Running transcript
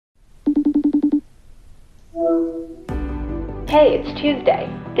Hey, it's Tuesday.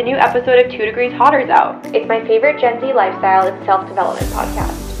 The new episode of 2 Degrees Hotter's out. It's my favorite Gen Z lifestyle and self-development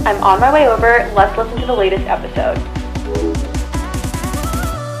podcast. I'm on my way over. Let's listen to the latest episode.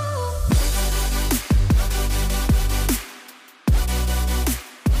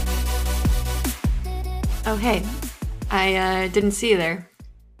 Oh, hey. I didn't see you there.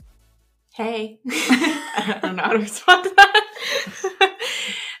 Hey. I don't know how to respond to that.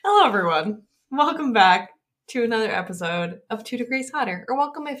 Hello, everyone. Welcome back to another episode of 2 Degrees Hotter, or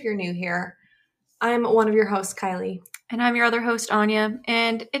welcome if you're new here. I'm one of your hosts, Kylie. And I'm your other host, Anya,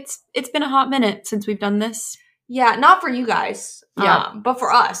 and it's been a hot minute since we've done this. Yeah, not for you guys, but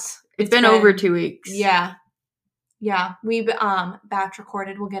for us. It's been over 2 weeks. Yeah. We've batch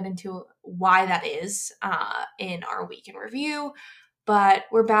recorded. We'll get into why that is in our week in review. But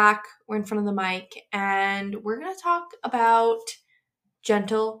we're back. We're in front of the mic, and we're going to talk about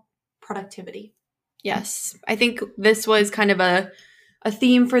gentle productivity. Yes. I think this was kind of a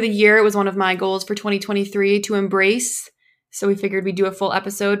theme for the year. It was one of my goals for 2023 to embrace. So we figured we'd do a full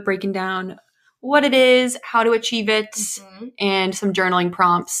episode breaking down what it is, how to achieve it, and some journaling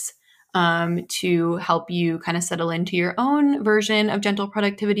prompts to help you kind of settle into your own version of gentle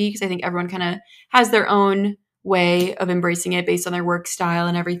productivity, because I think everyone kind of has their own way of embracing it based on their work style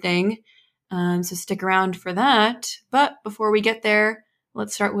and everything. So stick around for that. But before we get there,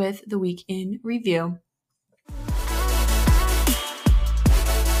 let's start with the week in review.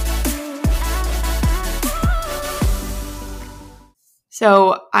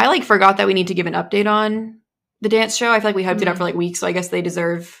 So I forgot that we need to give an update on the dance show. I feel like we hyped it up for weeks, so I guess they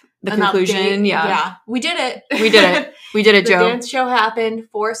deserve the conclusion. Update. Yeah. We did it. We did it, Joe. The dance show happened.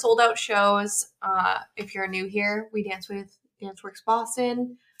 4 sold out shows. If you're new here, we dance with Danceworks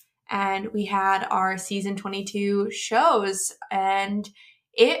Boston. And we had our season 22 shows, and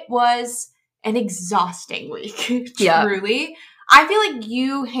it was an exhausting week. Yeah. Truly. I feel like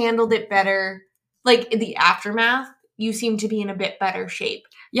you handled it better. In the aftermath, you seem to be in a bit better shape.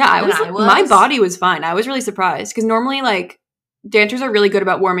 Yeah, I was. My body was fine. I was really surprised because normally, dancers are really good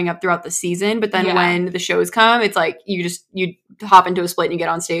about warming up throughout the season, but then when the shows come, it's you hop into a split and you get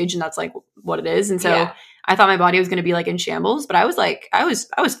on stage, and that's what it is. And so I thought my body was going to be in shambles, but I was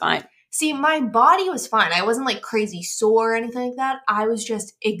fine. See, my body was fine. I wasn't crazy sore or anything like that. I was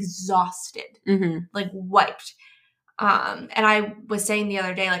just exhausted, wiped. And I was saying the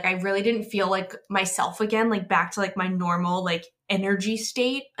other day, I really didn't feel like myself again, back to my normal energy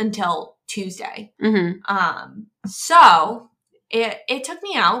state until Tuesday. So it took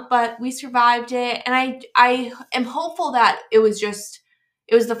me out, but we survived it. And I am hopeful that it was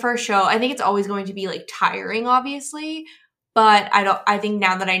the first show. I think it's always going to be tiring, obviously, but I think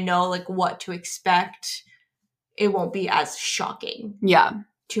now that I know what to expect, it won't be as shocking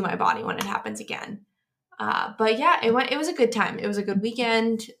to my body when it happens again. But yeah, it was a good time. It was a good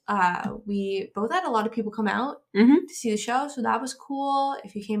weekend. We both had a lot of people come out to see the show, so that was cool.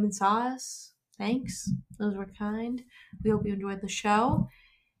 If you came and saw us, thanks. Those were kind. We hope you enjoyed the show.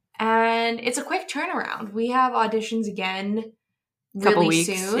 And it's a quick turnaround. We have auditions again really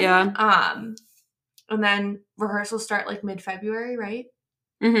soon. Yeah. And then rehearsals start mid-February, right?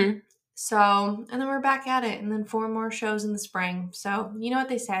 So, and then we're back at it, and then 4 more shows in the spring. So, you know what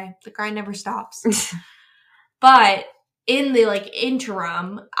they say, the grind never stops. But in the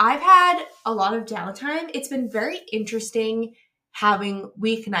interim, I've had a lot of downtime. It's been very interesting having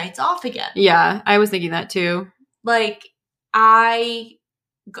weeknights off again. Yeah, I was thinking that too. I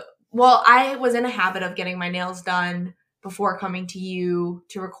was in a habit of getting my nails done before coming to you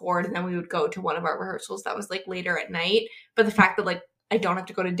to record, and then we would go to one of our rehearsals that was later at night. But the fact that I don't have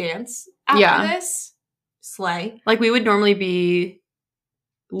to go to dance after this, slay. We would normally be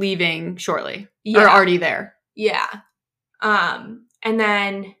leaving shortly or already there. Yeah. And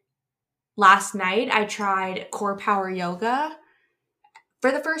then last night I tried core power yoga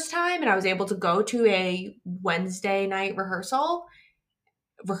for the first time, and I was able to go to a Wednesday night rehearsal.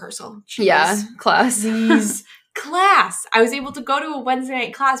 Jeez. Yeah, class. Class. I was able to go to a Wednesday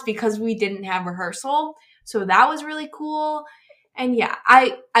night class because we didn't have rehearsal. So that was really cool. And yeah,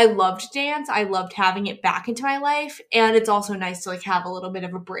 I loved dance. I loved having it back into my life. And it's also nice to have a little bit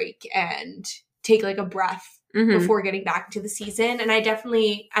of a break and take a breath before getting back into the season. And I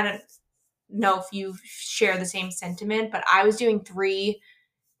don't know if you share the same sentiment, but I was doing 3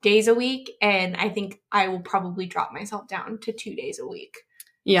 days a week, and I think I will probably drop myself down to 2 days a week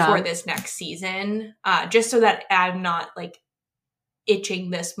for this next season, just so that I'm not itching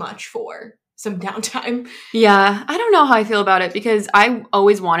this much for some downtime. Yeah, I don't know how I feel about it because I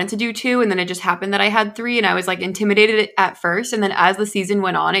always wanted to do 2 and then it just happened that I had 3 and I was like intimidated at first, and then as the season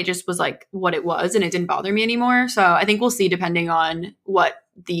went on it just was like what it was and it didn't bother me anymore. So I think we'll see depending on what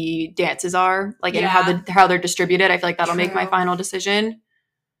the dances are like and how they're distributed. I feel like that'll make my final decision.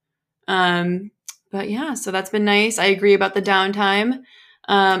 But yeah, so that's been nice. I agree about the downtime.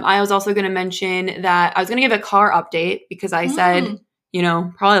 I was also going to mention that I was going to give a car update because I said, you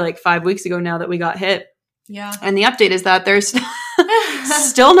know, probably like 5 weeks ago now that we got hit. Yeah. And the update is that there's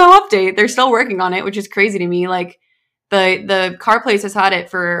still no update. They're still working on it, which is crazy to me. Like the car place has had it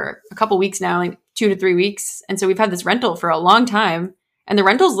for a couple weeks now, like 2 to 3 weeks. And so we've had this rental for a long time. And the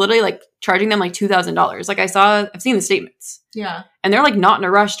rental's literally like charging them like $2,000. Like I've seen the statements. Yeah. And they're like not in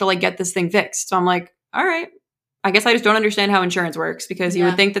a rush to like get this thing fixed. So I'm like, all right. I guess I just don't understand how insurance works because you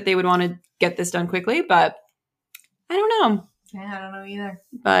would think that they would want to get this done quickly, but I don't know. Yeah, I don't know either.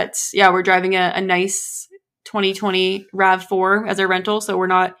 But yeah, we're driving a nice 2020 RAV4 as our rental, so we're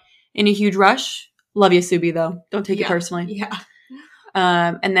not in a huge rush. Love you, Subi, though. Don't take it personally. Yeah.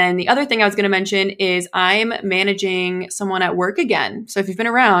 And then the other thing I was going to mention is I'm managing someone at work again. So if you've been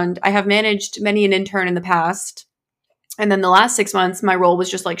around, I have managed many an intern in the past. And then the last 6 months, my role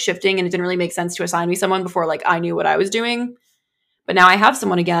was just like shifting and it didn't really make sense to assign me someone before like I knew what I was doing. But now I have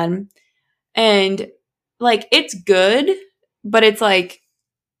someone again. And like it's good, but it's like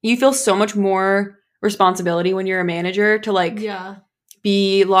you feel so much more responsibility when you're a manager to like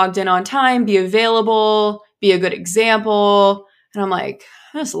be logged in on time, be available, be a good example. And I'm like,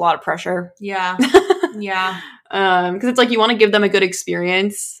 that's a lot of pressure. Yeah. Yeah. Because it's like you want to give them a good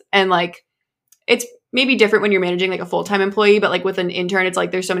experience. And like it's maybe different when you're managing like a full-time employee, but like with an intern, it's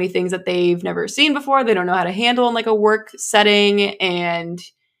like there's so many things that they've never seen before. They don't know how to handle in like a work setting. And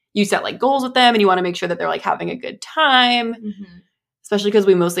you set like goals with them and you want to make sure that they're like having a good time. Mm-hmm. Especially because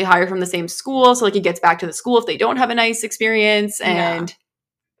we mostly hire from the same school. So like it gets back to the school if they don't have a nice experience. And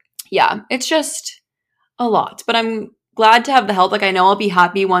yeah, it's just a lot. But I'm glad to have the help. Like I know I'll be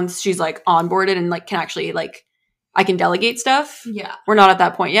happy once she's like onboarded and like can actually like I can delegate stuff. Yeah. We're not at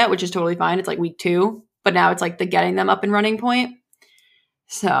that point yet, which is totally fine. It's like week 2. But now it's like the getting them up and running point.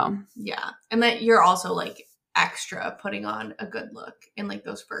 So yeah. And that you're also like extra putting on a good look in like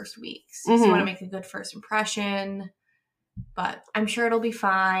those first weeks. Mm-hmm. So you want to make a good first impression. But I'm sure it'll be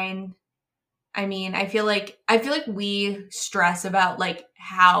fine. I mean, I feel like we stress about like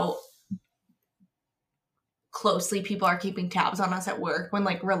how closely people are keeping tabs on us at work when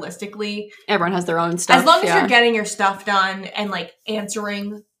like realistically everyone has their own stuff. As long as you're getting your stuff done and like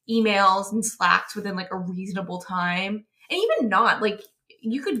answering emails and Slacks within like a reasonable time. And even not like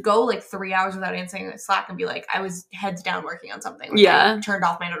you could go like 3 hours without answering a Slack and be like, I was heads down working on something. Like, I turned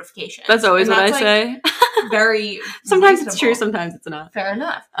off my notifications. That's always what I say. Very sometimes reasonable. It's true, sometimes it's not. Fair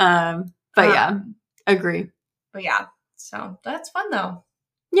enough. But yeah, agree. But yeah, so that's fun though.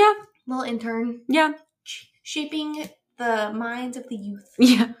 Yeah. Little intern. Yeah. Shaping the minds of the youth.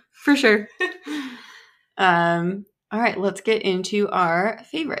 Yeah, for sure. All right, let's get into our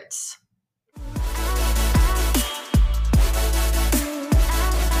favorites.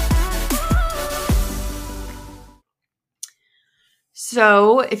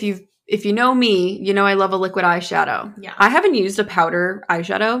 So if you know me, you know I love a liquid eyeshadow. Yeah. I haven't used a powder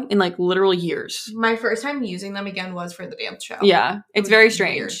eyeshadow in like literal years. My first time using them again was for the dance show. Yeah, it's very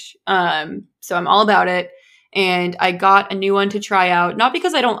strange. So I'm all about it. And I got a new one to try out. Not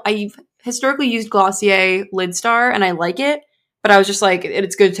because I've historically used Glossier Lid Star and I like it, but I was just like,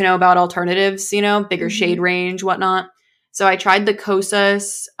 it's good to know about alternatives, you know, bigger shade range, whatnot. So I tried the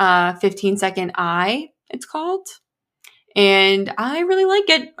Kosas 15 Second Eye, it's called. And I really like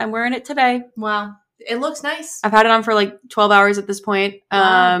it. I'm wearing it today. Wow. It looks nice. I've had it on for like 12 hours at this point.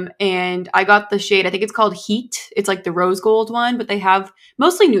 Wow. And I got the shade, I think it's called Heat. It's like the rose gold one, but they have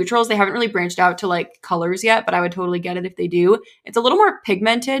mostly neutrals. They haven't really branched out to like colors yet, but I would totally get it if they do. It's a little more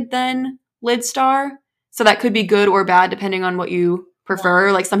pigmented than Lid Star. So that could be good or bad depending on what you prefer.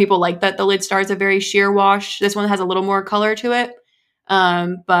 Wow. Like some people like that the Lid Star is a very sheer wash. This one has a little more color to it.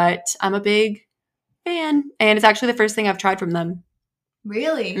 But I'm a big fan. And it's actually the first thing I've tried from them.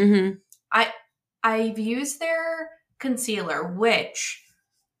 Really? Mm-hmm. I've used their concealer, which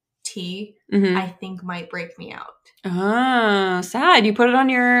I think might break me out. Oh, sad. You put it on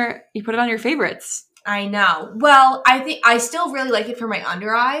your favorites. I know. Well, I think I still really like it for my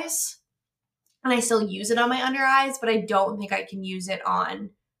under eyes. And I still use it on my under eyes, but I don't think I can use it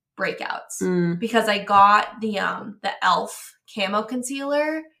on breakouts. Because I got the e.l.f. camo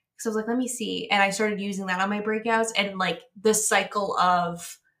concealer. So I was like, let me see. And I started using that on my breakouts. And like the cycle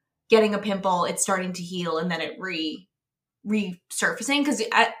of getting a pimple, it's starting to heal, and then it resurfacing, because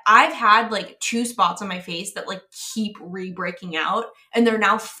I've had like 2 spots on my face that like keep re-breaking out, and they're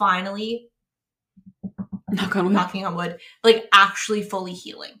now finally knocking on wood, like actually fully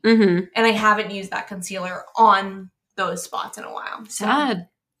healing. Mm-hmm. And I haven't used that concealer on those spots in a while. So, Sad.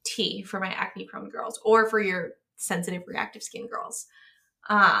 tea for my acne prone girls, or for your sensitive reactive skin girls.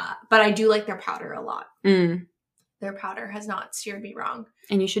 But I do like their powder a lot. Their powder has not steered me wrong.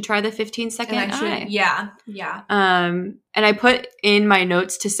 And you should try the 15-second eye. Yeah. And I put in my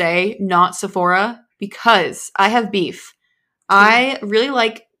notes to say not Sephora because I have beef. I really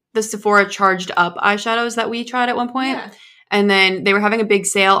like the Sephora charged up eyeshadows that we tried at one point. Yeah. And then they were having a big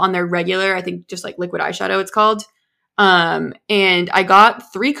sale on their regular, I think just like liquid eyeshadow it's called. And I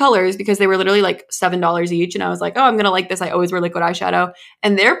got 3 colors because they were literally like $7 each. And I was like, oh, I'm going to like this. I always wear liquid eyeshadow.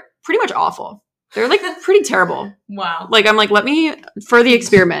 And they're pretty much awful. They're like pretty terrible. Wow. Like, I'm like, let me, for the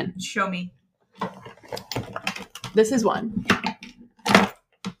experiment. Show me. This is one.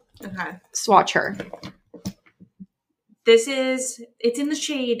 Okay. Swatch her. It's in the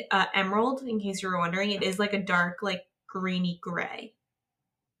shade Emerald, in case you were wondering. It is like a dark, like greeny gray.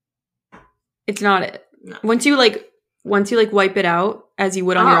 It's not it. No. Once you wipe it out as you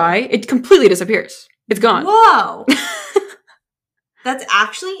would on your eye, it completely disappears. It's gone. Whoa. That's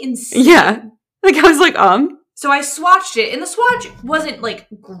actually insane. Yeah. Like, I was like, So I swatched it, and the swatch wasn't, like,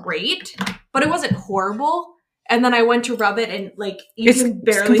 great, but it wasn't horrible. And then I went to rub it, and, like, you can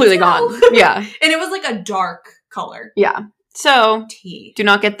barely completely tell. gone. Yeah. And it was, like, a dark color. Yeah. So, Tea. do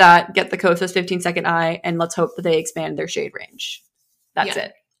not get that. Get the Kosas 15-second eye, and let's hope that they expand their shade range. That's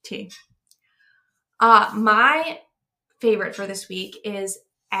it. Tea. My favorite for this week is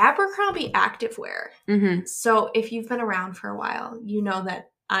Abercrombie Activewear. Mm-hmm. So if you've been around for a while, you know that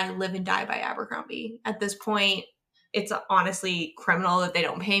I live and die by Abercrombie. At this point, it's honestly criminal that they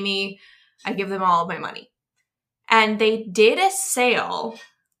don't pay me. I give them all of my money. And they did a sale.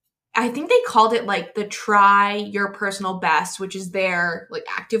 I think they called it like the Try Your Personal Best, which is their like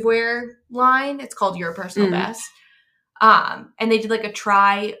activewear line. It's called Your Personal Best. And they did like a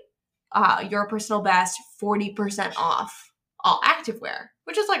Try Your Personal Best 40% off all activewear,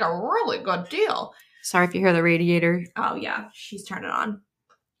 which is like a really good deal. Sorry if you hear the radiator. Oh yeah, she's turning on.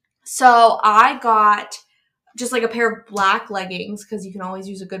 So I got just like a pair of black leggings, because you can always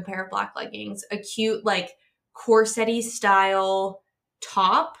use a good pair of black leggings, a cute like corset-y style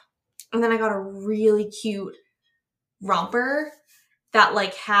top, and then I got a really cute romper that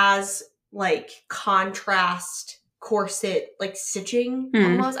like has like contrast corset like stitching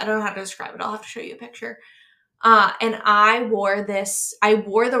almost. I don't know how to describe it. I'll have to show you a picture. And I wore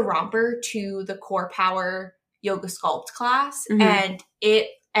the romper to the Core Power Yoga Sculpt class, and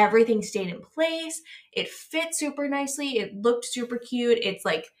everything stayed in place. It fit super nicely. It looked super cute. It's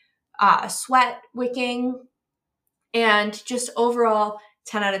like sweat wicking, and just overall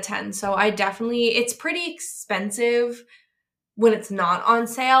 10 out of 10. So it's pretty expensive when it's not on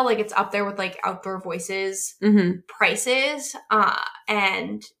sale. Like it's up there with like Outdoor Voices prices.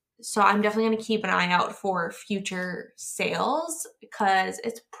 And so I'm definitely going to keep an eye out for future sales, because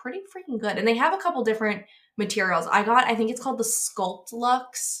it's pretty freaking good. And they have a couple different materials. I think it's called the Sculpt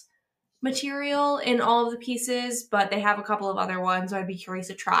Luxe material in all of the pieces, but they have a couple of other ones. So I'd be curious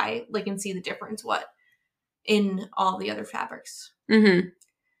to try like and see the difference in all the other fabrics.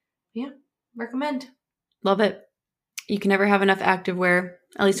 Yeah, recommend. Love it. You can never have enough activewear.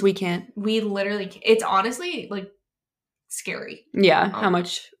 At least we can't. We literally, it's honestly like scary. Yeah, how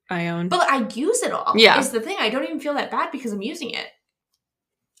much I own. But I use it all. Yeah. Is the thing. I don't even feel that bad because I'm using it.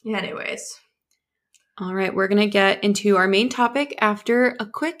 Anyways. All right, we're going to get into our main topic after a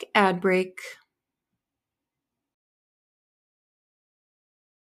quick ad break.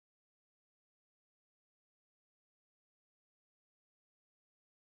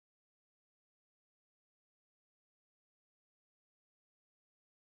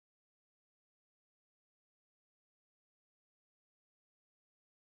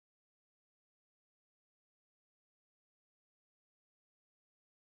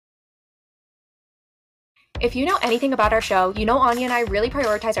 If you know anything about our show, you know Anya and I really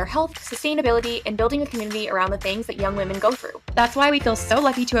prioritize our health, sustainability, and building a community around the things that young women go through. That's why we feel so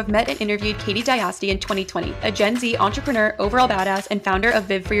lucky to have met and interviewed Katie Diasti in 2020, a Gen Z entrepreneur, overall badass, and founder of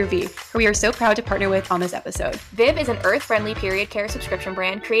Viv for Your V, who we are so proud to partner with on this episode. Viv is an earth-friendly period care subscription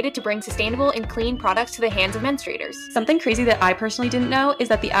brand created to bring sustainable and clean products to the hands of menstruators. Something crazy that I personally didn't know is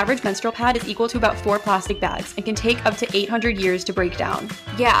that the average menstrual pad is equal to about 4 plastic bags and can take up to 800 years to break down.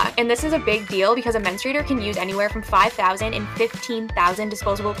 Yeah, and this is a big deal because a menstruator can use use anywhere from 5,000 and 15,000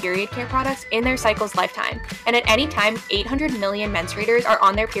 disposable period care products in their cycle's lifetime. And at any time, 800 million menstruators are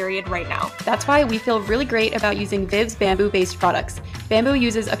on their period right now. That's why we feel really great about using Viv's bamboo-based products. Bamboo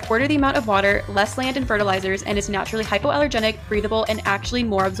uses a quarter the amount of water, less land and fertilizers, and is naturally hypoallergenic, breathable, and actually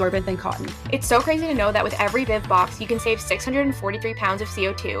more absorbent than cotton. It's so crazy to know that with every Viv box, you can save 643 pounds of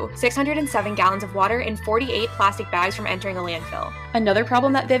CO2, 607 gallons of water, and 48 plastic bags from entering a landfill. Another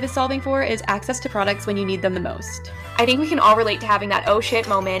problem that Viv is solving for is access to products when you need them the most. I think we can all relate to having that oh shit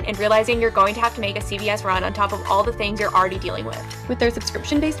moment and realizing you're going to have to make a CVS run on top of all the things you're already dealing with. With their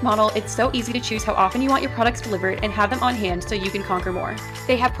subscription-based model, it's so easy to choose how often you want your products delivered and have them on hand so you can conquer more.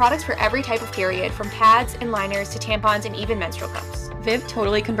 They have products for every type of period, from pads and liners to tampons and even menstrual cups. Viv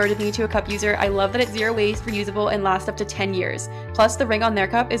totally converted me to a cup user. I love that it's zero waste, reusable, and lasts up to 10 years. Plus, the ring on their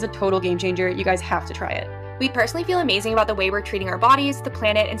cup is a total game changer. You guys have to try it. We personally feel amazing about the way we're treating our bodies, the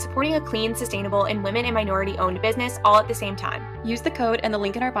planet, and supporting a clean, sustainable, and women and minority-owned business all at the same time. Use the code and the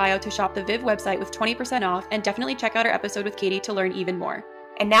link in our bio to shop the Viv website with 20% off, and definitely check out our episode with Katie to learn even more.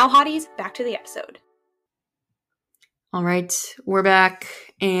 And now, hotties, back to the episode. All right, we're back,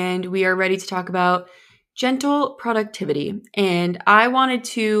 and we are ready to talk about gentle productivity. And I wanted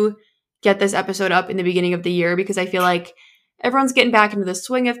to get this episode up in the beginning of the year because I feel like everyone's getting back into the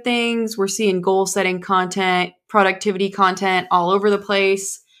swing of things. We're seeing goal-setting content, productivity content all over the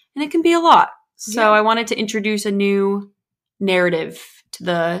place, and it can be a lot. So I wanted to introduce a new narrative to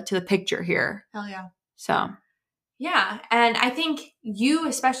the picture here. Hell yeah. So yeah, and I think you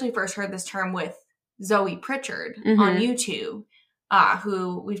especially first heard this term with Zoe Pritchard on YouTube,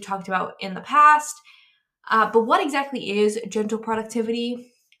 who we've talked about in the past. But what exactly is gentle productivity?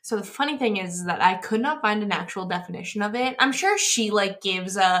 So the funny thing is that I could not find an actual definition of it. I'm sure she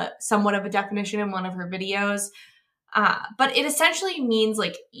gives a somewhat of a definition in one of her videos. But it essentially means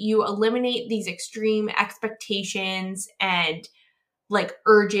you eliminate these extreme expectations and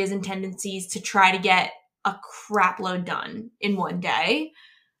urges and tendencies to try to get a crap load done in one day.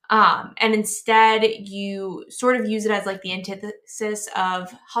 And instead you sort of use it as the antithesis of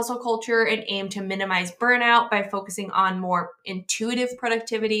hustle culture and aim to minimize burnout by focusing on more intuitive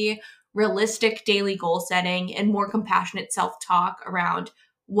productivity, realistic daily goal setting, and more compassionate self-talk around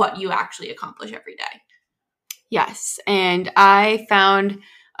what you actually accomplish every day. yes, and I found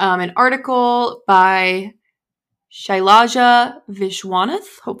an article by Shailaja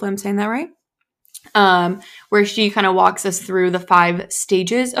Vishwanath, hopefully I'm saying that right, where she kind of walks us through the 5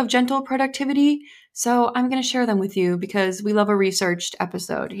 stages of gentle productivity. So I'm going to share them with you because we love a researched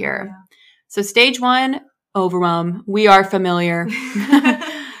episode here. Yeah. So stage 1, overwhelm. We are familiar.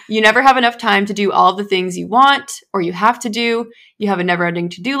 You never have enough time to do all the things you want or you have to do. You have a never-ending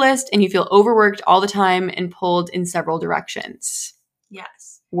to-do list and you feel overworked all the time and pulled in several directions.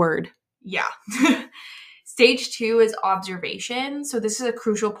 Yes. Word. Yeah. Stage 2 is observation. So this is a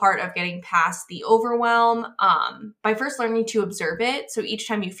crucial part of getting past the overwhelm by first learning to observe it. So each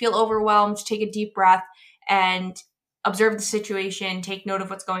time you feel overwhelmed, take a deep breath and observe the situation, take note of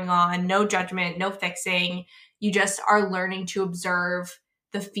what's going on, no judgment, no fixing. You just are learning to observe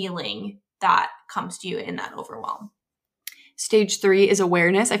the feeling that comes to you in that overwhelm. Stage 3 is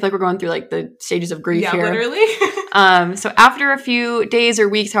awareness. I feel like we're going through the stages of grief here. Yeah, literally. So after a few days or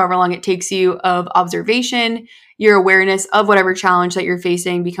weeks, however long it takes you, of observation, your awareness of whatever challenge that you're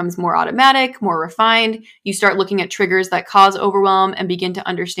facing becomes more automatic, more refined. You start looking at triggers that cause overwhelm and begin to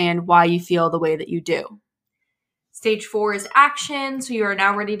understand why you feel the way that you do. Stage 4 is action. So you are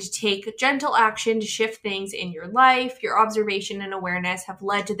now ready to take gentle action to shift things in your life. Your observation and awareness have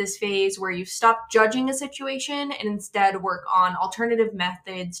led to this phase where you've stopped judging a situation and instead work on alternative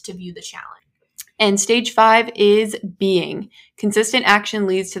methods to view the challenge. And stage 5 is being. Consistent action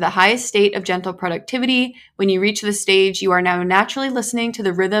leads to the highest state of gentle productivity. When you reach this stage, you are now naturally listening to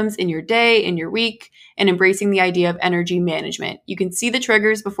the rhythms in your day, in your week, and embracing the idea of energy management. You can see the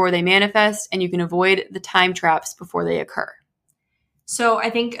triggers before they manifest, and you can avoid the time traps before they occur. So I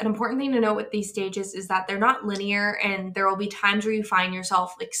think an important thing to note with these stages is that they're not linear, and there will be times where you find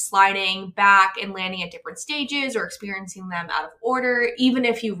yourself sliding back and landing at different stages or experiencing them out of order, even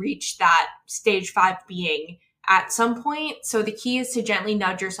if you reach that stage 5 being at some point. So the key is to gently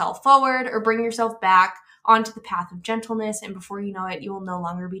nudge yourself forward or bring yourself back onto the path of gentleness. And before you know it, you will no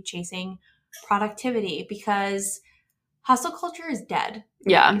longer be chasing productivity because hustle culture is dead.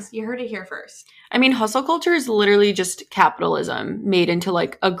 Yeah. You heard it here first. I mean, hustle culture is literally just capitalism made into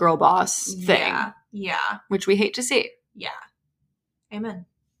a girl boss thing. Yeah. Which we hate to see. Yeah. Amen.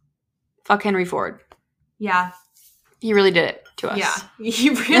 Fuck Henry Ford. Yeah. He really did it to us. Yeah. He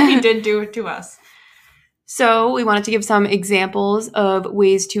really did do it to us. So we wanted to give some examples of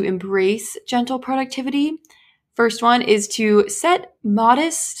ways to embrace gentle productivity. First one is to set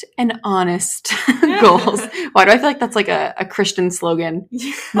modest and honest goals. Why do I feel like that's like a Christian slogan?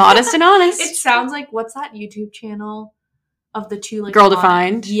 Modest and honest. It sounds like, what's that YouTube channel of the two like Girl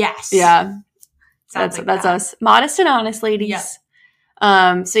Defined? Yes. Yeah. Sounds That's us. Modest and honest, ladies.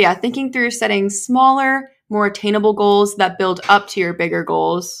 Yep. So yeah, thinking through setting smaller, more attainable goals that build up to your bigger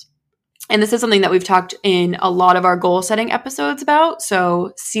goals. And this is something that we've talked in a lot of our goal setting episodes about.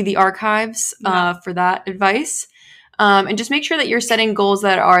 So see the archives for that advice. And just make sure that you're setting goals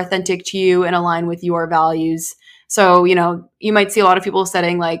that are authentic to you and align with your values. So, you might see a lot of people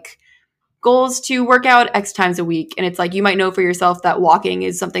setting like goals to work out X times a week. And it's like, you might know for yourself that walking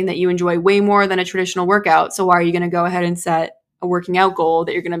is something that you enjoy way more than a traditional workout. So why are you going to go ahead and set a working out goal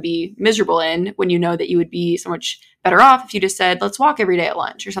that you're going to be miserable in when you know that you would be so much better off if you just said, let's walk every day at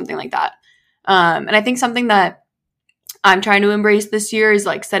lunch or something like that. And I think something that I'm trying to embrace this year is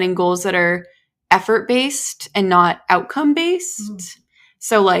like setting goals that are effort-based and not outcome-based. Mm.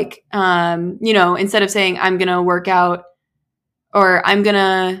 So like, instead of saying I'm going to work out or I'm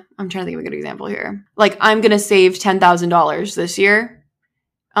trying to think of a good example here. Like I'm going to save $10,000 this year.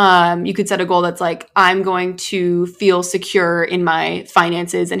 You could set a goal that's like, I'm going to feel secure in my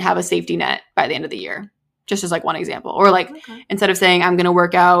finances and have a safety net by the end of the year. Just as like one example. Or like, instead of saying I'm going to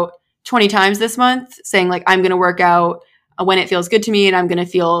work out 20 times this month, saying like, I'm going to work out when it feels good to me and I'm going to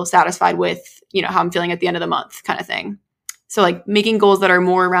feel satisfied with, how I'm feeling at the end of the month kind of thing. So like making goals that are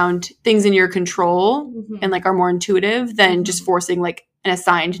more around things in your control and like are more intuitive than just forcing like an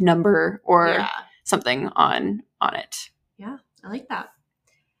assigned number or something on it. Yeah, I like that.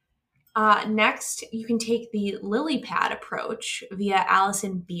 Next, you can take the lily pad approach via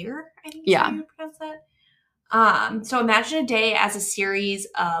Alison Beer, I think is how you pronounce that. So imagine a day as a series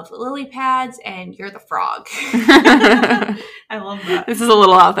of lily pads and you're the frog. I love that. This is a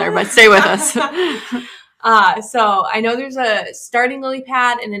little out there, but stay with us. So I know there's a starting lily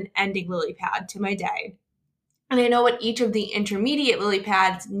pad and an ending lily pad to my day. And I know what each of the intermediate lily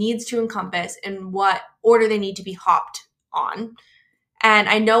pads needs to encompass and what order they need to be hopped on. And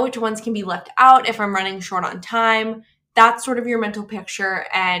I know which ones can be left out if I'm running short on time. That's sort of your mental picture,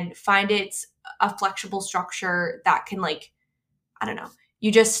 and find it's a flexible structure that can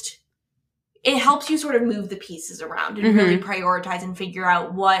it helps you sort of move the pieces around and really prioritize and figure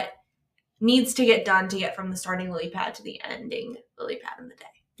out what needs to get done to get from the starting lily pad to the ending lily pad in the day.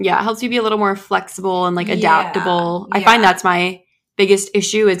 Yeah, it helps you be a little more flexible and like adaptable. I find that's my biggest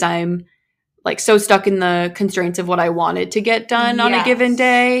issue is I'm like so stuck in the constraints of what I wanted to get done on a given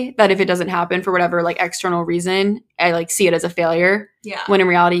day that if it doesn't happen for whatever like external reason, I like see it as a failure. Yeah. When in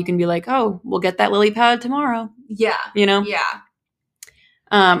reality you can be like, oh, we'll get that lily pad tomorrow. Yeah. Yeah.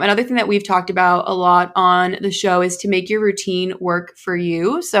 Another thing that we've talked about a lot on the show is to make your routine work for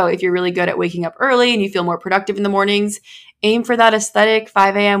you. So if you're really good at waking up early and you feel more productive in the mornings, aim for that aesthetic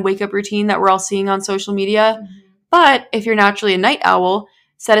 5 a.m. wake up routine that we're all seeing on social media. Mm-hmm. But if you're naturally a night owl,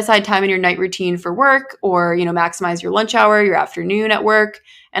 set aside time in your night routine for work or, maximize your lunch hour, your afternoon at work.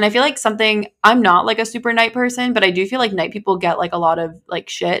 And I feel like I'm not like a super night person, but I do feel like night people get like a lot of like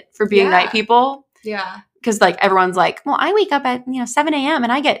shit for being night people. Yeah. Because like everyone's like, well, I wake up at 7 a.m.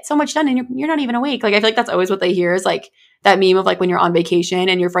 and I get so much done and you're not even awake. Like I feel like that's always what they hear is like that meme of like when you're on vacation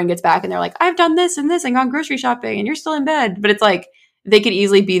and your friend gets back and they're like, I've done this and this and gone grocery shopping and you're still in bed. But it's like they could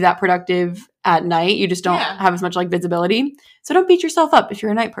easily be that productive at night. You just don't have as much like visibility. So don't beat yourself up if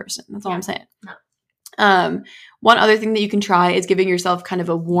you're a night person. That's all I'm saying. No. One other thing that you can try is giving yourself kind of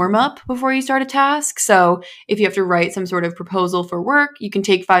a warm up before you start a task. So if you have to write some sort of proposal for work, you can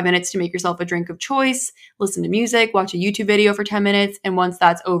take 5 minutes to make yourself a drink of choice, listen to music, watch a YouTube video for 10 minutes. And once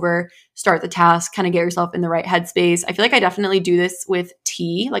that's over, start the task, kind of get yourself in the right headspace. I feel like I definitely do this with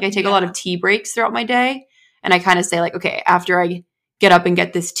tea. Like I take a lot of tea breaks throughout my day. And I kind of say like, okay, after I get up and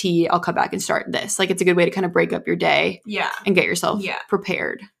get this tea, I'll come back and start this. Like it's a good way to kind of break up your day and get yourself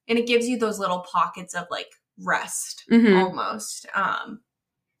prepared. And it gives you those little pockets of like rest almost,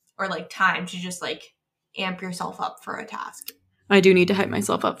 or like time to just like amp yourself up for a task. I do need to hype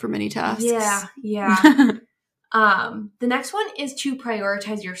myself up for many tasks. Yeah. The next one is to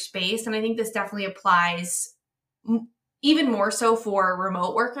prioritize your space. And I think this definitely applies even more so for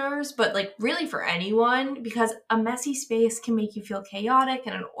remote workers, but like really for anyone, because a messy space can make you feel chaotic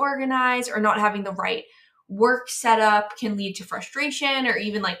and unorganized, or not having the right work setup can lead to frustration or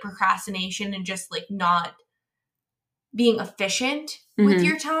even like procrastination and just like not being efficient with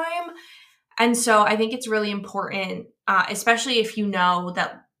your time. And so I think it's really important, especially if you know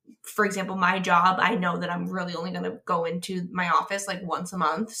that, for example, my job, I know that I'm really only going to go into my office like once a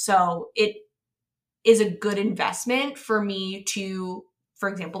month. So it is a good investment for me to, for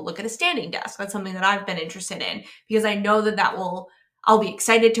example, look at a standing desk. That's something that I've been interested in because I know that I'll be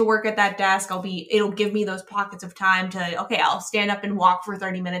excited to work at that desk. It'll give me those pockets of time to, okay, I'll stand up and walk for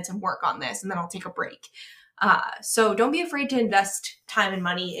 30 minutes and work on this, and then I'll take a break. So don't be afraid to invest time and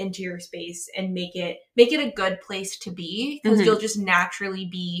money into your space and make it a good place to be, because you'll just naturally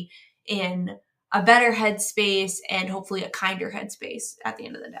be in a better headspace and hopefully a kinder headspace at the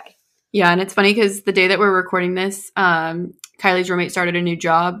end of the day. Yeah, and it's funny because the day that we're recording this, Kylie's roommate started a new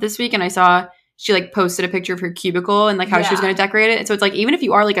job this week, and I saw she like posted a picture of her cubicle and like how she was going to decorate it. And so it's like, even if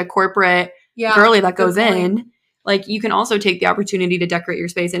you are like a corporate girly that goes in, like you can also take the opportunity to decorate your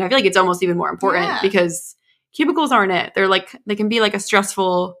space. And I feel like it's almost even more important because cubicles aren't it. They're like, they can be like a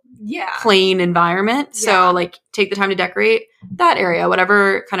stressful, plain environment. So like take the time to decorate that area,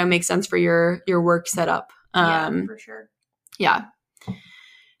 whatever kind of makes sense for your work setup. For sure. Yeah.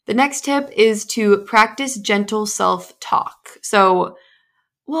 The next tip is to practice gentle self-talk. So,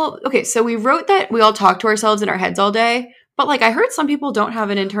 so we wrote that we all talk to ourselves in our heads all day, but like I heard some people don't have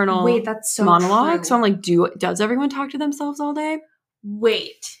an internal that's so monologue. true. So I'm like, does everyone talk to themselves all day?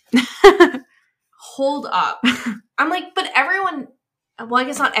 Wait. Hold up. I'm like, but everyone, well, I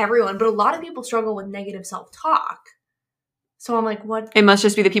guess not everyone, but a lot of people struggle with negative self-talk. So I'm like, what? It must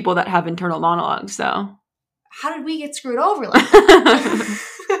just be the people that have internal monologues, so. How did we get screwed over like that?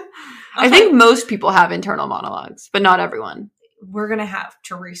 I think most people have internal monologues, but not everyone. We're going to have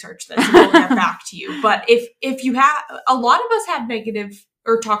to research this and we'll get back to you. But if you have, a lot of us have negative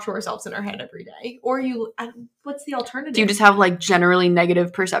or talk to ourselves in our head every day. Or what's the alternative? Do you just have like generally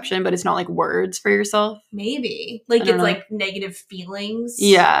negative perception, but it's not like words for yourself? Maybe. Like it's like negative feelings.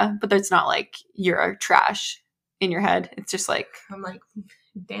 Yeah, but that's not like you're trash in your head. It's just like. I'm like,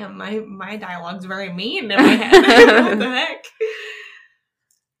 damn, my dialogue's very mean in my head. What the heck?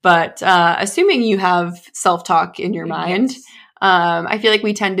 But assuming you have self-talk in your mind, I feel like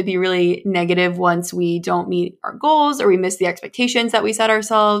we tend to be really negative once we don't meet our goals or we miss the expectations that we set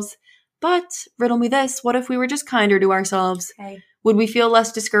ourselves. But riddle me this, what if we were just kinder to ourselves? Okay. Would we feel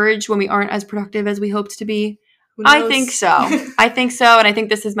less discouraged when we aren't as productive as we hoped to be? I think so. I think so. And I think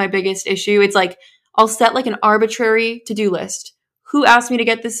this is my biggest issue. It's like I'll set like an arbitrary to-do list. Who asked me to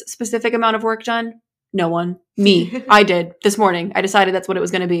get this specific amount of work done? No one. Me. I did this morning. I decided that's what it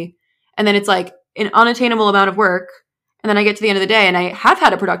was going to be. And then it's like an unattainable amount of work. And then I get to the end of the day and I have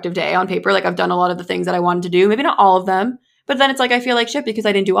had a productive day on paper. Like I've done a lot of the things that I wanted to do. Maybe not all of them. But then it's like I feel like shit because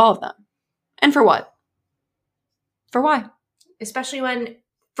I didn't do all of them. And for what? For why? Especially when,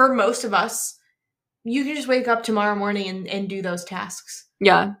 for most of us, you can just wake up tomorrow morning and do those tasks.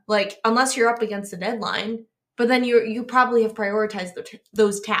 Yeah. Like, unless you're up against a deadline. But then you probably have prioritized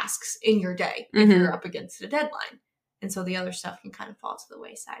those tasks in your day if you're up against a deadline. And so the other stuff can kind of fall to the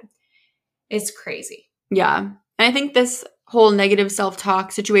wayside. It's crazy. Yeah. And I think this whole negative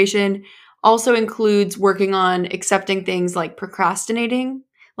self-talk situation also includes working on accepting things like procrastinating.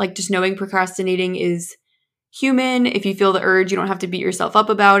 Like just knowing procrastinating is human. If you feel the urge, you don't have to beat yourself up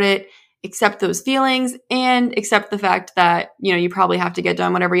about it. Accept those feelings and accept the fact that, you probably have to get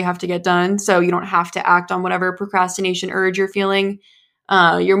done whatever you have to get done. So you don't have to act on whatever procrastination urge you're feeling.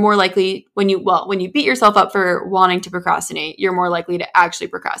 You're more likely when you beat yourself up for wanting to procrastinate, you're more likely to actually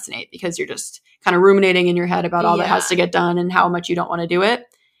procrastinate because you're just kind of ruminating in your head about all that has to get done and how much you don't want to do it.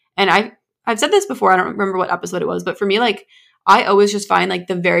 And I've said this before. I don't remember what episode it was, but for me, like I always just find like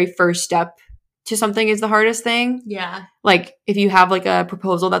the very first step to something is the hardest thing. Yeah. Like if you have like a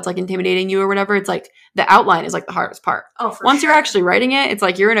proposal that's like intimidating you or whatever, it's like the outline is like the hardest part. Oh, for Once sure. you're actually writing it, it's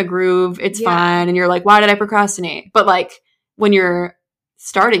like you're in a groove, it's fine. And you're like, why did I procrastinate? But like when you're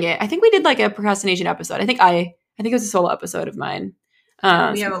starting it, I think we did like a procrastination episode. I think it was a solo episode of mine. We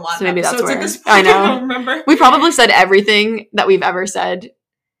have a lot of episodes that's where, at this point. I know. I don't remember. We probably said everything that we've ever said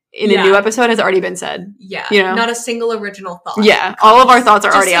in a new episode has already been said. Yeah. Not a single original thought. Yeah. All of our thoughts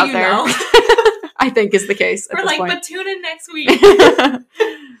are Just already so out there. know. I think is the case. We're like, but tune in next week.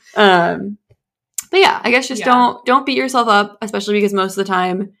 But yeah, I guess just don't beat yourself up, especially because most of the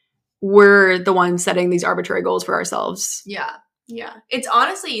time we're the ones setting these arbitrary goals for ourselves. Yeah. Yeah. It's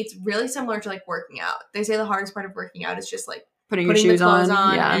really similar to like working out. They say the hardest part of working out is just like putting your shoes clothes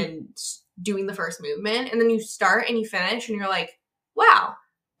on yeah. and doing the first movement. And then you start and you finish and you're like, wow,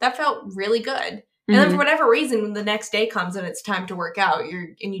 that felt really good. And then for whatever reason, when the next day comes and it's time to work out,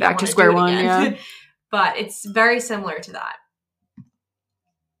 you back to square one, yeah. But it's very similar to that.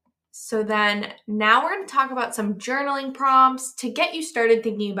 So then now we're going to talk about some journaling prompts to get you started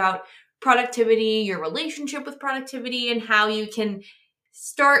thinking about productivity, your relationship with productivity, and how you can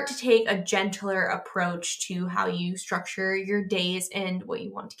start to take a gentler approach to how you structure your days and what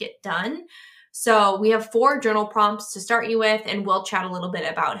you want to get done. So we have 4 journal prompts to start you with, and we'll chat a little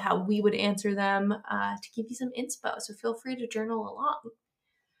bit about how we would answer them to give you some inspo. So feel free to journal along.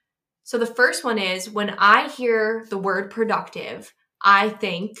 So the first one is, when I hear the word productive, I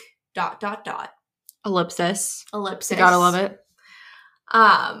think ... Ellipsis. Ellipsis. Gotta love it.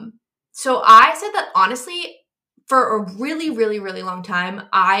 So I said that honestly, for a really, really, really long time,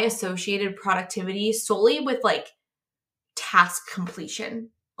 I associated productivity solely with like task completion,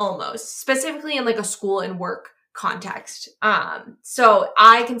 almost, specifically in like a school and work context. So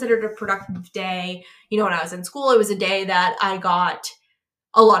I considered a productive day, when I was in school, it was a day that I got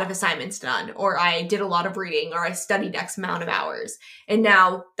a lot of assignments done, or I did a lot of reading, or I studied X amount of hours. And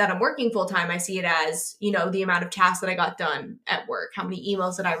now that I'm working full time, I see it as, the amount of tasks that I got done at work. How many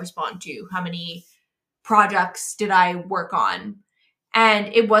emails did I respond to? How many projects did I work on?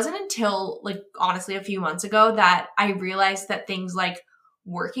 And it wasn't until like, honestly, a few months ago that I realized that things like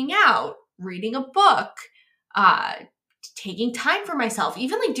working out, reading a book, taking time for myself,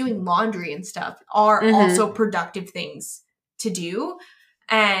 even like doing laundry and stuff are also productive things to do.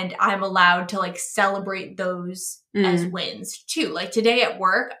 And I'm allowed to like celebrate those as wins too. Like today at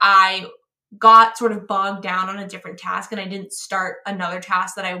work, I got sort of bogged down on a different task and I didn't start another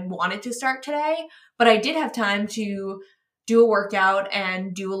task that I wanted to start today, but I did have time to do a workout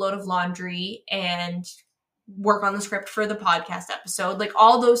and do a load of laundry and work on the script for the podcast episode. Like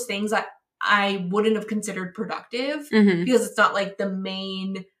all those things that I wouldn't have considered productive because it's not like the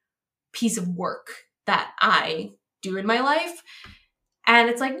main piece of work that I do in my life. And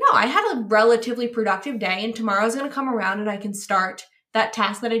it's like, no, I had a relatively productive day and tomorrow's going to come around and I can start that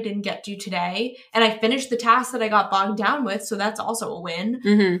task that I didn't get to today. And I finished the task that I got bogged down with. So that's also a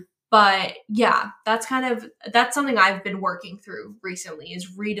win. But yeah, that's something I've been working through recently,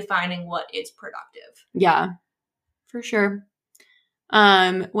 is redefining what is productive. Yeah, for sure.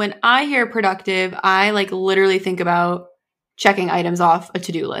 When I hear productive, I like literally think about checking items off a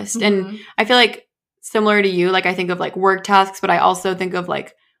to-do list. And I feel like similar to you, like I think of like work tasks, but I also think of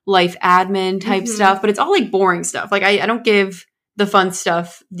like life admin type stuff, but it's all like boring stuff. Like I don't give the fun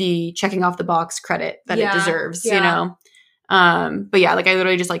stuff the checking off the box credit that it deserves, But yeah, like I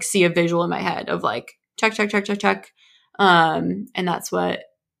literally just like see a visual in my head of like check. And that's what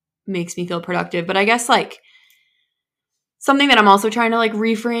makes me feel productive. But I guess like something that I'm also trying to like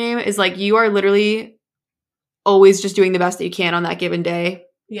reframe is like you are literally always just doing the best that you can on that given day.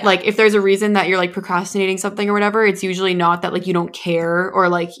 Yeah. Like if there's a reason that you're like procrastinating something or whatever, it's usually not that like you don't care or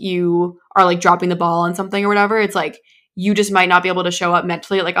like you are like dropping the ball on something or whatever. It's like you just might not be able to show up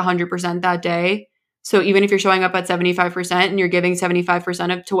mentally at like 100% that day. So even if you're showing up at 75% and you're giving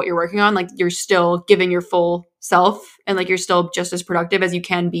 75% to what you're working on, like you're still giving your full self and like you're still just as productive as you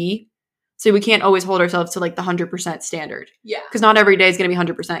can be. So we can't always hold ourselves to like the 100% standard. Yeah. Because not every day is going to be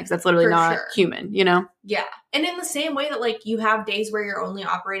 100% because that's literally not human, Yeah. And in the same way that like you have days where you're only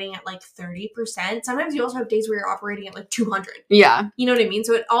operating at like 30%, sometimes you also have days where you're operating at like 200. Yeah. You know what I mean?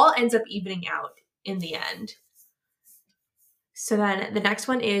 So it all ends up evening out in the end. So then the next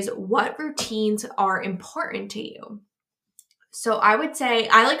one is, what routines are important to you? So I would say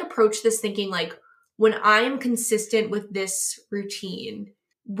I like approach this thinking like, when I am consistent with this routine,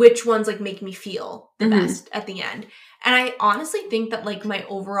 which ones like make me feel the best at the end. And I honestly think that like my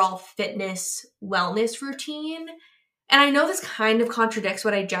overall fitness wellness routine, and I know this kind of contradicts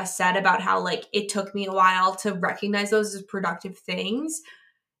what I just said about how like it took me a while to recognize those as productive things.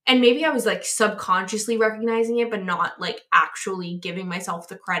 And maybe I was like subconsciously recognizing it, but not like actually giving myself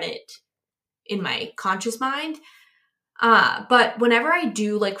the credit in my conscious mind. But whenever I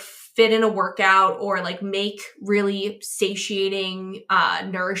do like fit in a workout or like make really satiating,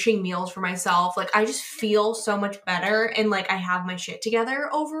 nourishing meals for myself, like I just feel so much better and like I have my shit together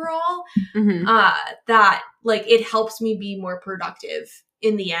overall, that like it helps me be more productive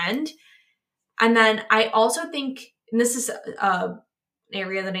in the end. And then I also think, and this is an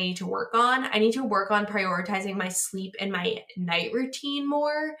area that I need to work on, I need to work on prioritizing my sleep and my night routine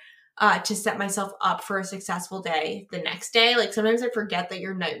more. To set myself up for a successful day the next day. Like sometimes I forget that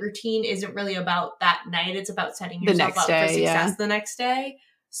your night routine isn't really about that night. It's about setting yourself up for success the next day.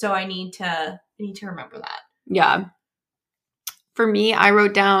 So I need to remember that. Yeah. For me, I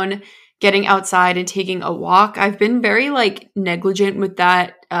wrote down getting outside and taking a walk. I've been very like negligent with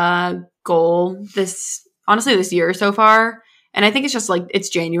that goal this year so far. And I think it's just like, it's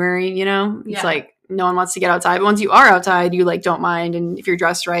January, It's like, no one wants to get outside. But once you are outside, you like don't mind. And if you're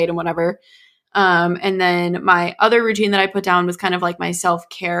dressed right and whatever. And then my other routine that I put down was kind of like my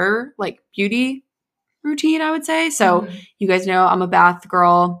self-care, like beauty routine, I would say. So you guys know I'm a bath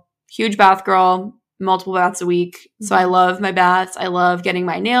girl, huge bath girl, multiple baths a week. So I love my baths. I love getting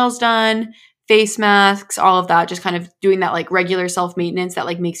my nails done, face masks, all of that, just kind of doing that like regular self-maintenance that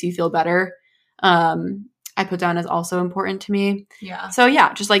like makes you feel better. I put down as also important to me. Yeah. So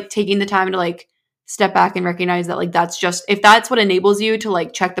yeah, just like taking the time to like step back and recognize that like that's just, if that's what enables you to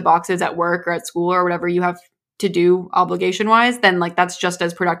like check the boxes at work or at school or whatever you have to do obligation wise, then like that's just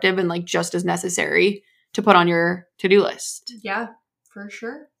as productive and like just as necessary to put on your to-do list. Yeah, for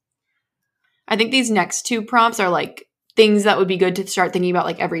sure. I think these next two prompts are like things that would be good to start thinking about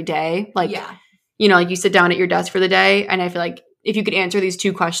like every day. Like, you know, like you sit down at your desk for the day, and I feel like if you could answer these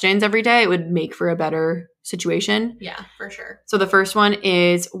two questions every day, it would make for a better situation. Yeah, for sure. So the first one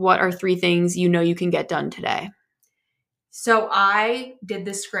is, what are 3 things you know you can get done today? So I did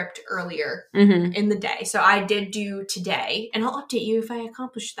this script earlier in the day. So I did do today, and I'll update you if I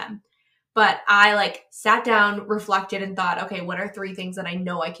accomplish them. But I like sat down, reflected, and thought, okay, what are 3 things that I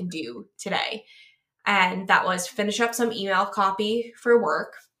know I can do today? And that was finish up some email copy for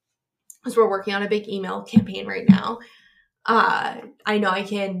work, because we're working on a big email campaign right now. I know I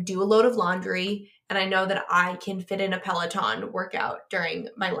can do a load of laundry, and I know that I can fit in a Peloton workout during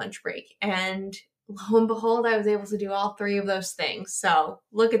my lunch break. And lo and behold, I was able to do all 3 of those things. So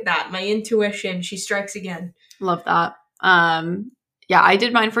look at that. My intuition, she strikes again. Love that. Yeah, I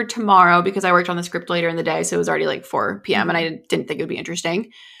did mine for tomorrow because I worked on the script later in the day. So it was already like 4 p.m. and I didn't think it would be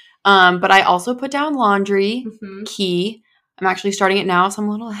interesting. But I also put down laundry, key. I'm actually starting it now, so I'm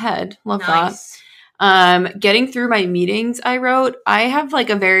a little ahead. Love that. Getting through my meetings, I wrote. I have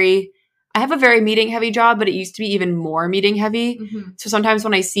a very meeting heavy job, but it used to be even more meeting heavy. So sometimes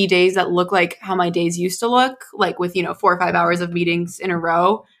when I see days that look like how my days used to look, like with, 4 or 5 hours of meetings in a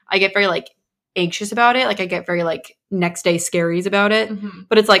row, I get very like anxious about it. Like I get very like next day scaries about it.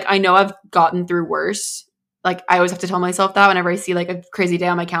 But it's like, I know I've gotten through worse. Like I always have to tell myself that whenever I see like a crazy day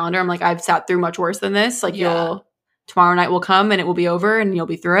on my calendar, I'm like, I've sat through much worse than this. Like tomorrow night will come and it will be over and you'll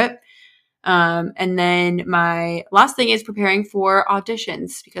be through it. And then my last thing is preparing for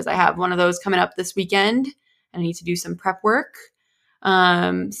auditions, because I have one of those coming up this weekend and I need to do some prep work.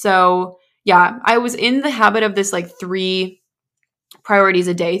 So yeah, I was in the habit of this like 3 priorities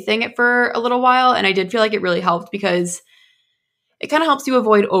a day thing for a little while. And I did feel like it really helped because it kind of helps you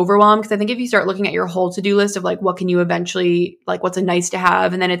avoid overwhelm. Because I think if you start looking at your whole to-do list of like, what can you eventually, like what's a nice to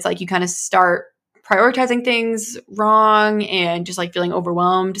have, and then it's like you kind of start prioritizing things wrong and just like feeling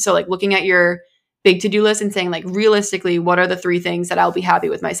overwhelmed. So like looking at your big to-do list and saying like, realistically, what are the 3 things that I'll be happy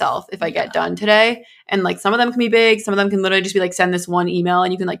with myself if I get done today? And like some of them can be big. Some of them can literally just be like, send this one email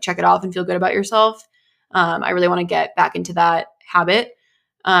and you can like check it off and feel good about yourself. I really want to get back into that habit.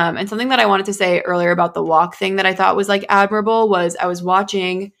 And something that I wanted to say earlier about the walk thing that I thought was like admirable was I was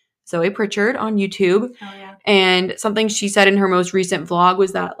watching Zoe Pritchard on YouTube. And something she said in her most recent vlog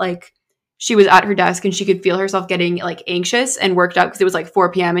was that like she was at her desk and she could feel herself getting like anxious and worked up because it was like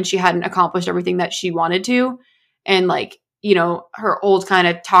 4 p.m. and she hadn't accomplished everything that she wanted to. And like, her old kind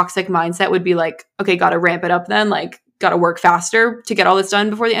of toxic mindset would be like, okay, got to ramp it up then, like got to work faster to get all this done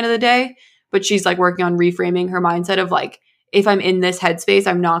before the end of the day. But she's like working on reframing her mindset of like, if I'm in this headspace,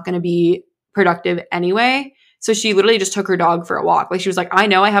 I'm not going to be productive anyway. So she literally just took her dog for a walk. Like she was like, I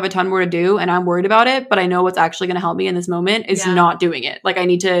know I have a ton more to do and I'm worried about it, but I know what's actually going to help me in this moment is not doing it. Like I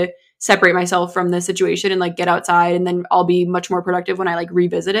need to separate myself from this situation and like get outside, and then I'll be much more productive when I like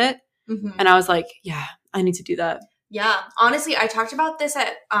revisit it. And I was like, yeah, I need to do that. Yeah. Honestly, I talked about this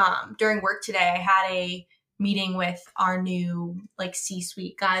at during work today. I had a meeting with our new like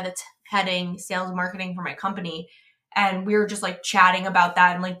C-suite guy that's heading sales and marketing for my company. And we were just like chatting about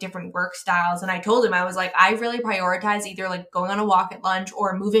that and like different work styles. And I told him, I was like, I really prioritize either like going on a walk at lunch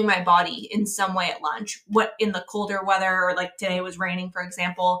or moving my body in some way at lunch. What in the colder weather, or like today it was raining, for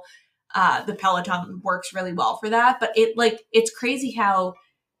example, the Peloton works really well for that. But it's crazy how,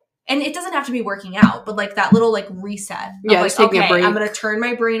 and it doesn't have to be working out, but like that little like reset. Yeah, like, taking a break. I'm going to turn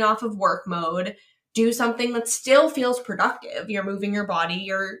my brain off of work mode, do something that still feels productive. You're moving your body,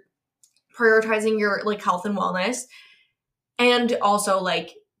 you're prioritizing your like health and wellness, and also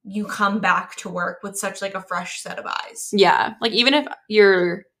like you come back to work with such like a fresh set of eyes. Yeah, like even if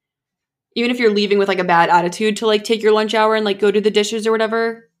you're leaving with like a bad attitude to like take your lunch hour and like go do the dishes or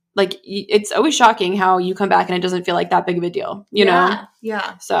whatever, like it's always shocking how you come back and it doesn't feel like that big of a deal, you know?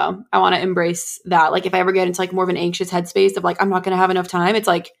 Yeah. So I want to embrace that. Like if I ever get into like more of an anxious headspace of like I'm not going to have enough time, it's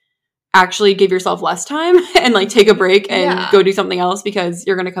like actually give yourself less time and like take a break and go do something else, because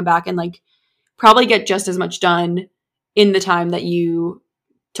you're going to come back and like probably get just as much done in the time that you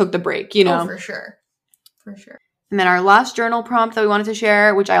took the break, you know? Oh, for sure. And then our last journal prompt that we wanted to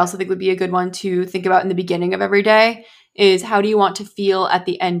share, which I also think would be a good one to think about in the beginning of every day, is how do you want to feel at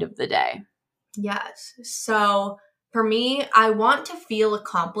the end of the day? Yes. So For me, I want to feel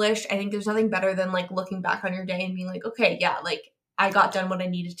accomplished. I think there's nothing better than like looking back on your day and being like, okay, yeah, like I got done what I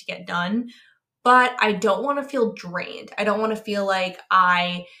needed to get done. But I don't want to feel drained. I don't want to feel like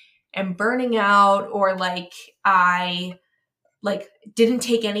I am burning out or like I like didn't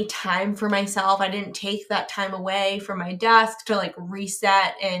take any time for myself. I didn't take that time away from my desk to like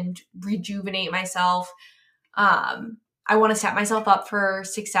reset and rejuvenate myself. I want to set myself up for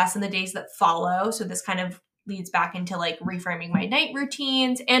success in the days that follow. So this kind of leads back into like reframing my night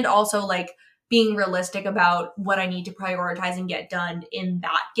routines and also like being realistic about what I need to prioritize and get done in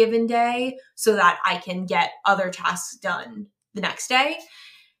that given day so that I can get other tasks done the next day.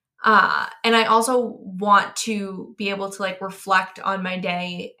 And I also want to be able to like reflect on my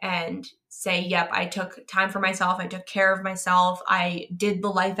day and say, yep, I took time for myself. I took care of myself. I did the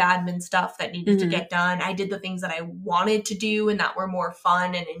life admin stuff that needed to get done. I did the things that I wanted to do and that were more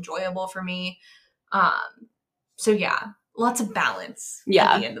fun and enjoyable for me. So yeah, lots of balance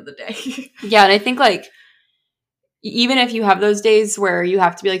at the end of the day. Yeah. And I think like, even if you have those days where you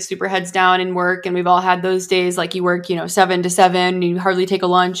have to be like super heads down in work, and we've all had those days, like you work, 7 to 7 and you hardly take a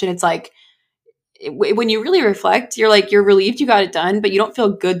lunch. And it's like, when you really reflect, you're like, you're relieved you got it done, but you don't feel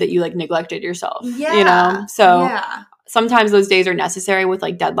good that you like neglected yourself, So sometimes those days are necessary with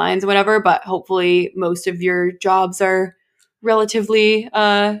like deadlines and whatever, but hopefully most of your jobs are relatively,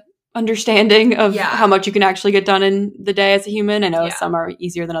 understanding of how much you can actually get done in the day as a human. I know some are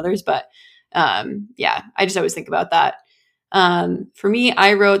easier than others, but I just always think about that. For me,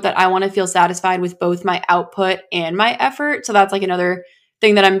 I wrote that I want to feel satisfied with both my output and my effort. So that's like another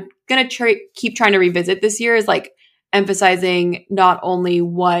thing that I'm going to keep trying to revisit this year is like emphasizing not only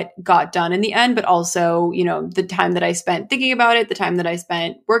what got done in the end, but also, the time that I spent thinking about it, the time that I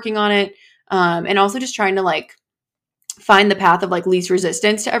spent working on it. And also just trying to like find the path of like least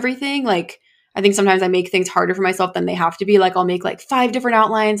resistance to everything. Like, I think sometimes I make things harder for myself than they have to be. Like I'll make like 5 different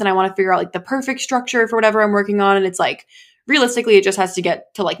outlines and I want to figure out like the perfect structure for whatever I'm working on. And it's like, realistically, it just has to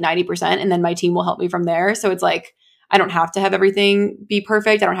get to like 90% and then my team will help me from there. So it's like, I don't have to have everything be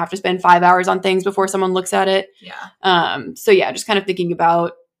perfect. I don't have to spend 5 hours on things before someone looks at it. So yeah, just kind of thinking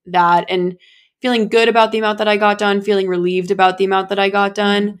about that and feeling good about the amount that I got done, feeling relieved about the amount that I got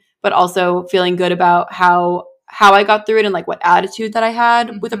done, but also feeling good about how I got through it and like what attitude that I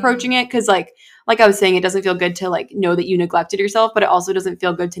had with approaching it. Cause like I was saying, it doesn't feel good to like know that you neglected yourself, but it also doesn't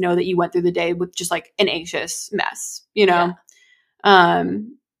feel good to know that you went through the day with just like an anxious mess,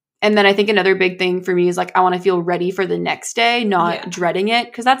 And then I think another big thing for me is like, I want to feel ready for the next day, not dreading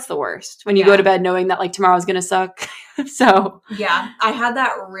it. Cause that's the worst when you go to bed knowing that like tomorrow's going to suck. So yeah, I had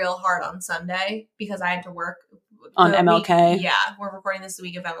that real hard on Sunday because I had to work on MLK. Week. Yeah. We're recording this the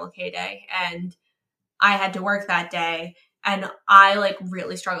week of MLK Day and I had to work that day and I like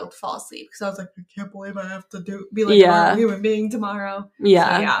really struggled to fall asleep because I was like, I can't believe I have to be like a human being tomorrow.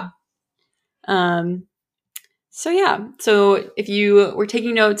 So if you were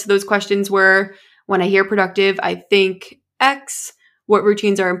taking notes, those questions were, when I hear productive, I think X. What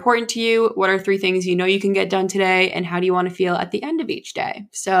routines are important to you? What are 3 things you know you can get done today? And how do you want to feel at the end of each day?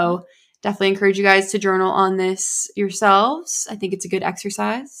 So definitely encourage you guys to journal on this yourselves. I think it's a good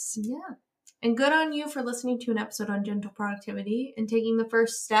exercise. Yeah. And good on you for listening to an episode on gentle productivity and taking the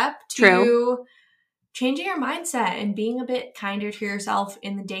first step to changing your mindset and being a bit kinder to yourself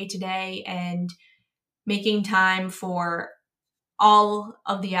in the day-to-day and making time for all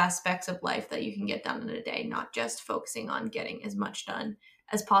of the aspects of life that you can get done in a day, not just focusing on getting as much done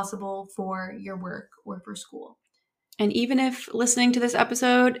as possible for your work or for school. And even if listening to this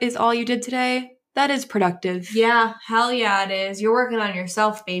episode is all you did today, that is productive. Yeah, hell yeah, it is. You're working on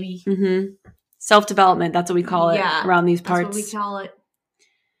yourself, baby. Self-development, that's what we call it around these parts. That's what we call it.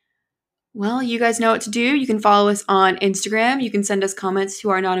 Well, you guys know what to do. You can follow us on Instagram. You can send us comments to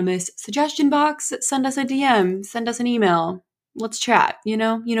our anonymous suggestion box. Send us a DM. Send us an email. Let's chat. You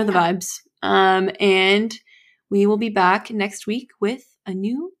know the vibes. And we will be back next week with a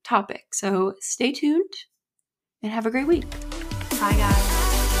new topic. So stay tuned and have a great week. Bye, guys.